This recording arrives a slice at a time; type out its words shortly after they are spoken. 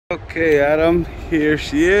Okay, Adam, here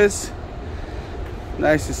she is.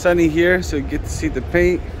 Nice and sunny here, so you get to see the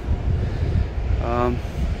paint.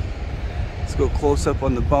 Let's go close up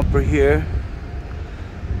on the bumper here.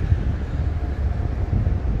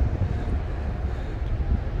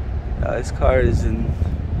 This car is in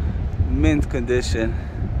mint condition.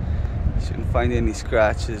 Shouldn't find any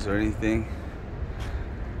scratches or anything.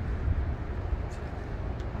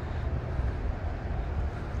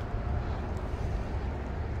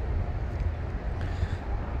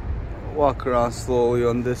 Walk around slowly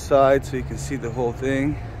on this side so you can see the whole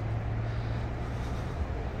thing.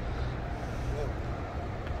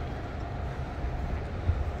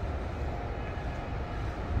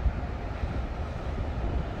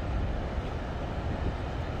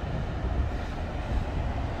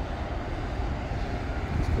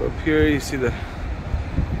 Let's go up here, you see the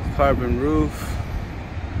carbon roof.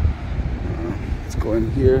 Let's go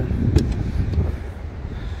in here.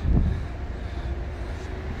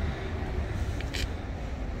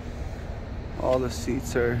 All the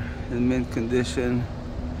seats are in mint condition.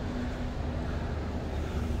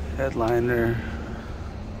 Headliner.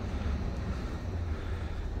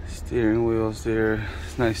 Steering wheels there.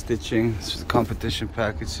 It's nice stitching. It's the competition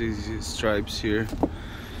package. So you see the stripes here.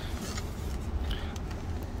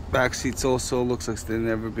 Back seats also looks like they've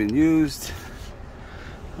never been used.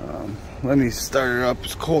 Let me start it up.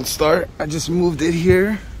 It's cold start. I just moved it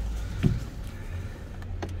here.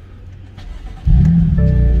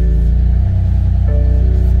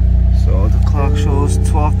 Shows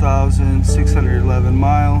 12,611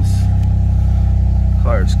 miles.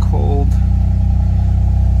 Car is cold.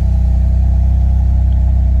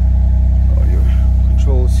 All your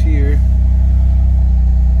controls here.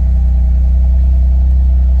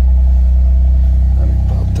 Let me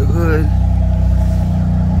pop the hood.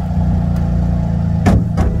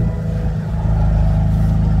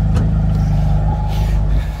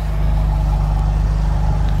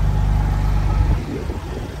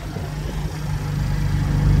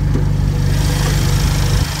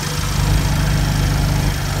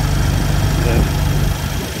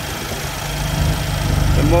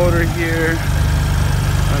 Motor here,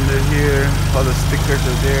 under here, all the stickers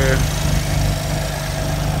are there.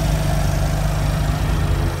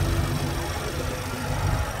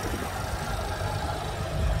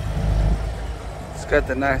 It's got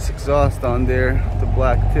the nice exhaust on there, the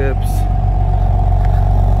black tips.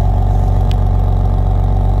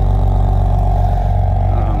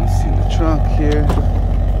 See the trunk here.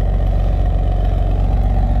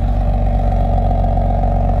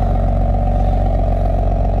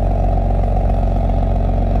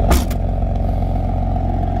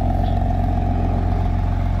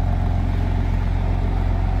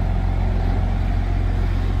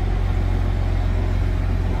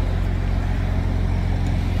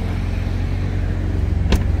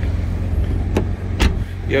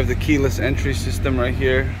 You have the keyless entry system right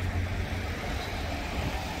here.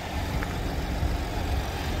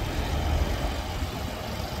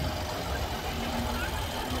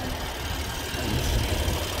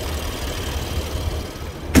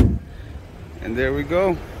 And there we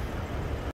go.